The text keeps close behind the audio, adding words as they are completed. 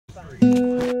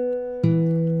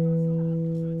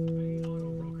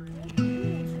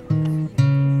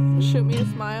Shoot me a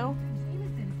smile.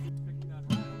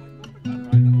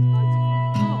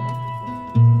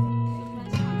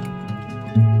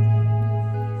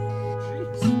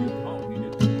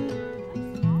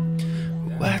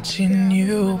 Watching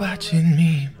you, watching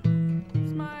me.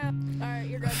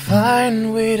 I find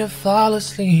a way to fall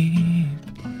asleep.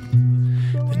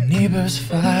 The neighbors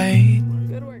fight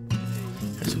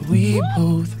as we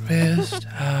both rest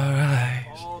our eyes.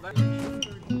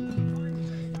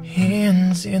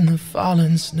 Hands in the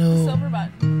falling snow, Silver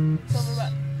button.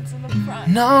 It's in the front.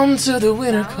 numb to the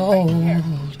winter cold.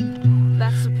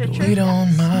 That's the But picture. we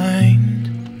don't mind,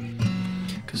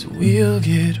 'cause we'll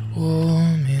get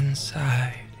warm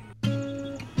inside.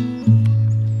 And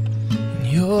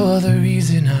you're the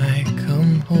reason I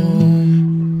come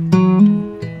home.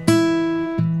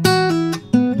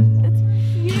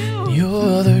 You.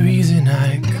 You're the reason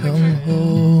I come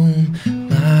home,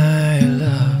 my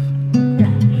love.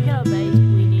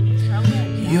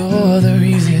 You're the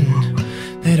reason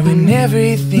that when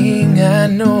everything I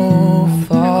know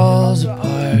falls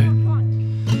apart,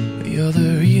 you're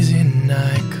the reason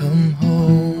I come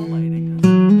home.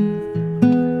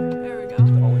 There we go.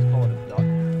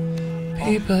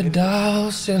 Paper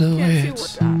doll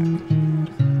silhouettes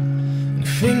and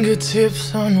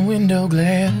fingertips on window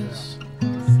glass.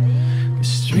 The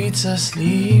streets are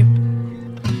asleep,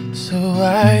 so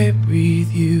I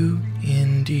breathe you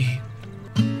in deep.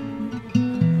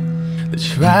 The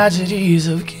tragedies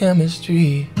of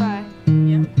chemistry. Bye.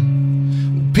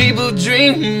 People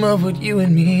dream of what you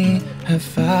and me have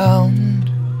found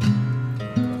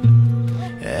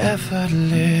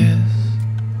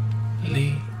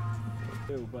effortlessly.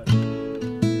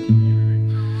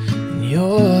 And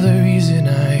you're the reason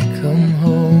I come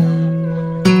home.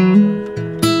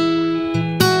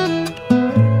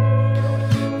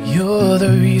 You're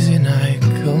the reason I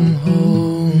come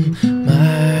home,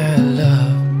 my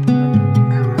love.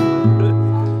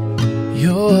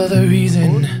 You're the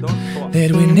reason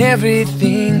that when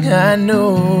everything I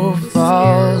know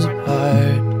falls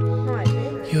apart,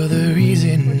 you're the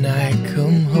reason I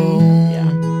come home.